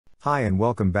Hi and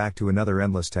welcome back to another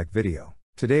Endless Tech video.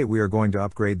 Today we are going to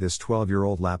upgrade this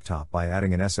 12-year-old laptop by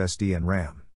adding an SSD and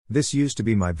RAM. This used to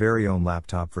be my very own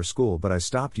laptop for school, but I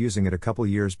stopped using it a couple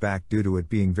years back due to it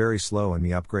being very slow and me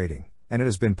upgrading, and it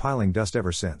has been piling dust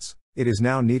ever since. It is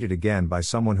now needed again by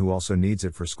someone who also needs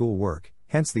it for school work,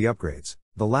 hence the upgrades.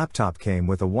 The laptop came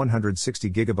with a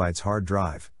 160GB hard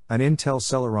drive, an Intel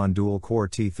Celeron dual-core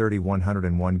T30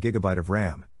 101GB of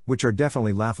RAM, which are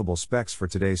definitely laughable specs for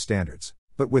today's standards.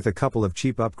 But with a couple of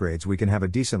cheap upgrades we can have a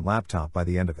decent laptop by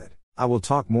the end of it. I will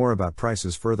talk more about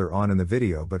prices further on in the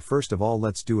video, but first of all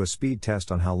let's do a speed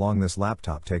test on how long this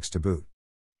laptop takes to boot.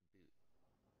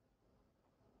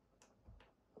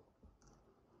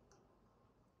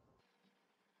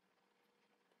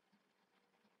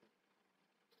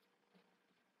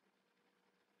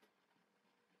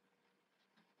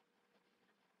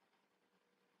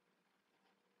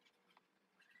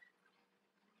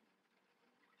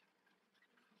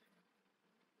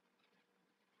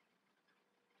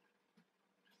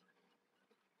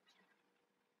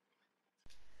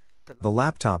 The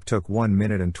laptop took 1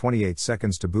 minute and 28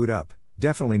 seconds to boot up,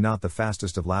 definitely not the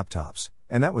fastest of laptops,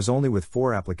 and that was only with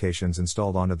 4 applications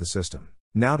installed onto the system.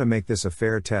 Now to make this a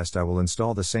fair test I will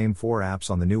install the same 4 apps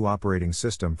on the new operating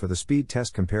system for the speed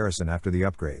test comparison after the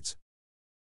upgrades.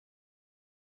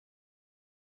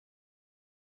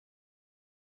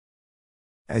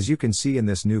 As you can see in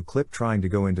this new clip, trying to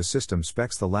go into system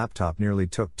specs, the laptop nearly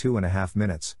took 2.5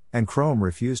 minutes, and Chrome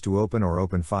refused to open or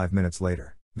open 5 minutes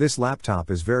later. This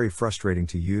laptop is very frustrating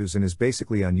to use and is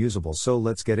basically unusable, so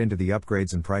let's get into the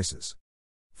upgrades and prices.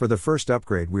 For the first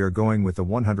upgrade we are going with the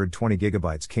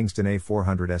 120GB Kingston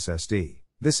A400 SSD.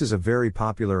 This is a very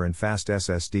popular and fast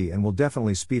SSD and will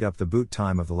definitely speed up the boot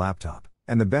time of the laptop.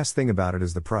 And the best thing about it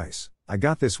is the price. I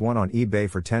got this one on eBay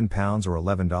for £10 or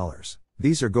 $11.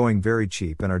 These are going very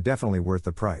cheap and are definitely worth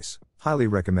the price. Highly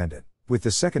recommend it. With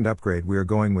the second upgrade we are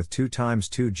going with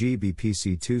 2x2GB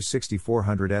PC2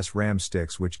 6400S RAM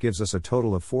sticks, which gives us a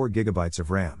total of 4GB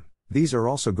of RAM. These are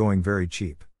also going very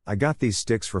cheap. I got these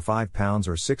sticks for £5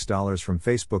 or $6 from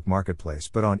Facebook Marketplace,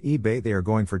 but on eBay they are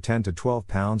going for £10 to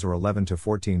 £12 or $11 to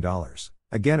 $14.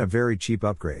 Again, a very cheap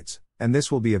upgrades. And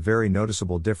this will be a very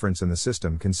noticeable difference in the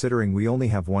system considering we only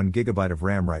have 1GB of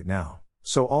RAM right now.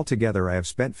 So altogether I have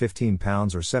spent £15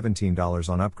 or $17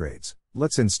 on upgrades.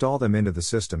 Let's install them into the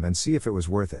system and see if it was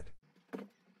worth it.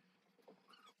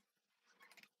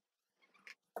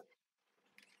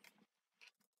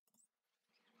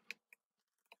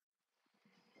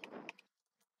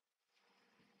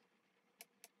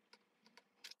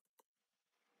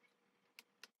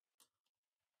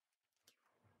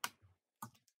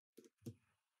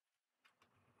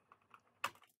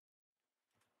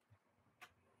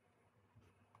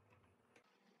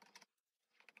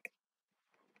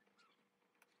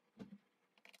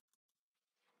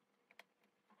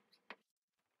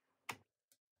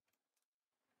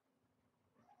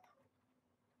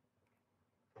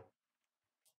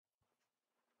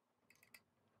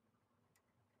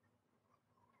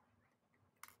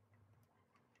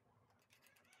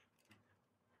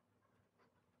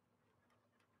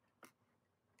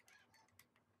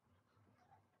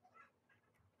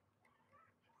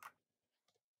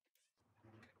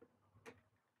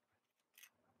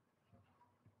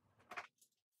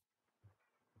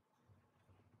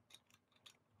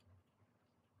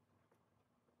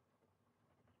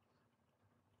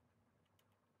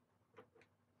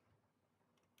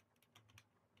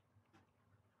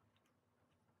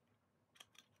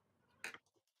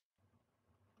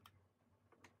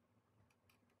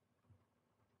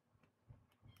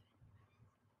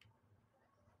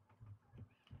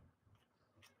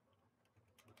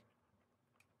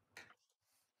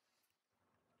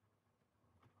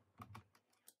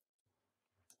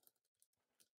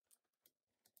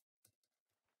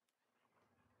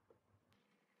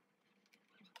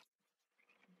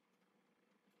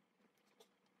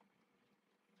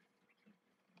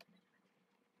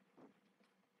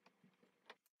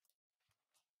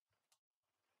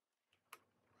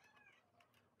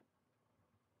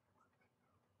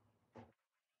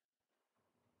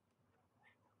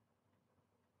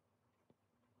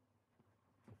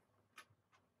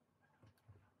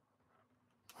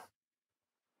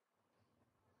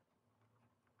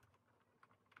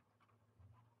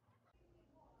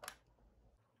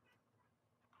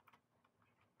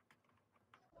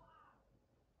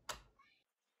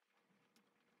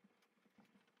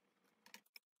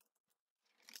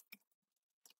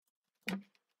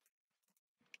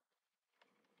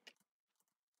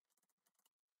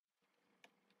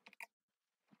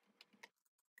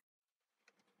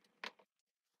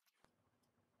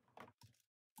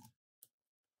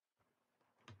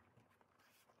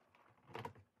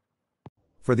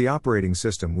 For the operating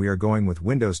system we are going with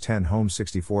Windows 10 Home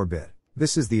 64-bit.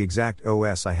 This is the exact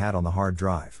OS I had on the hard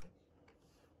drive.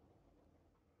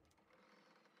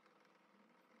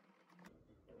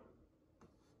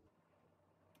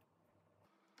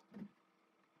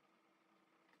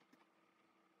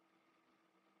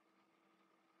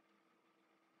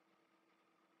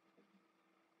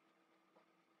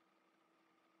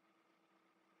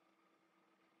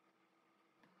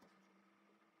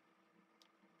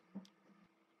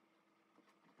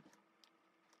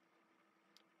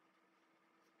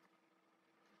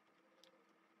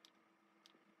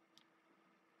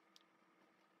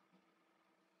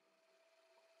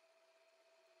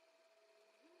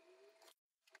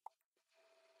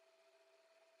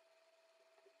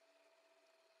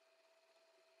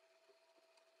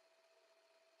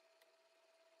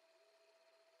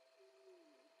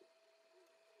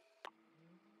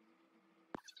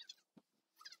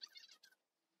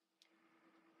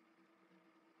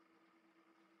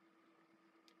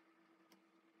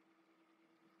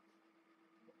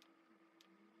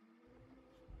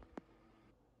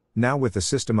 Now with the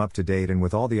system up to date and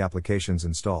with all the applications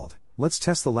installed, let's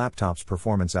test the laptop's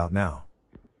performance out now.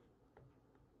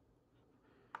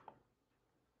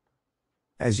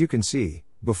 As you can see,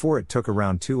 before it took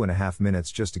around 2.5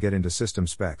 minutes just to get into system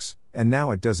specs, and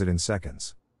now it does it in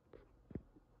seconds.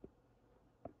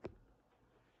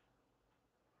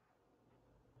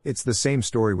 It's the same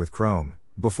story with Chrome.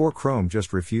 Before Chrome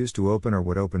just refused to open or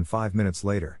would open 5 minutes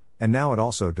later, and now it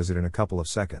also does it in a couple of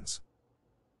seconds.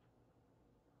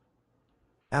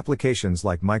 Applications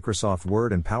like Microsoft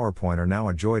Word and PowerPoint are now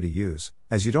a joy to use,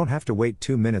 as you don't have to wait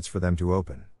 2 minutes for them to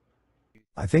open.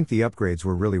 I think the upgrades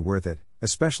were really worth it,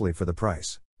 especially for the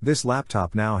price. This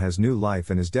laptop now has new life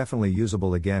and is definitely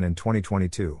usable again in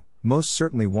 2022. Most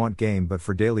certainly won't game, but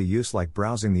for daily use like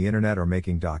browsing the internet or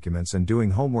making documents and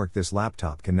doing homework, this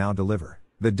laptop can now deliver.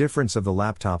 The difference of the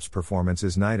laptop's performance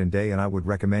is night and day, and I would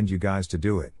recommend you guys to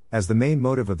do it, as the main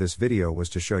motive of this video was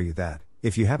to show you that,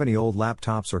 if you have any old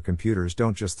laptops or computers,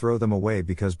 don't just throw them away,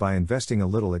 because by investing a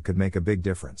little it could make a big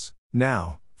difference.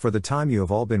 Now, for the time you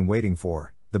have all been waiting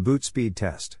for, the boot speed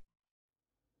test.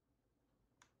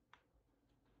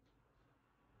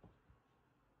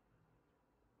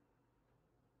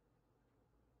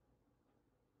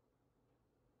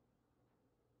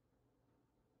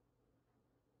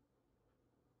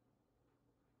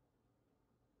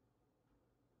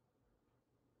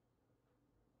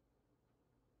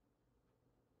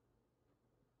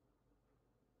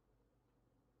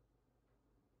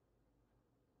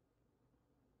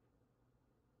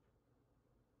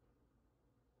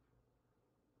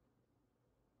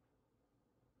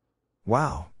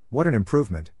 Wow, what an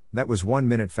improvement. That was 1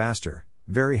 minute faster.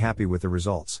 Very happy with the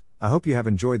results. I hope you have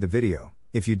enjoyed the video.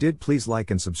 If you did, please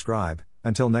like and subscribe.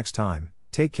 Until next time,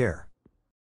 take care.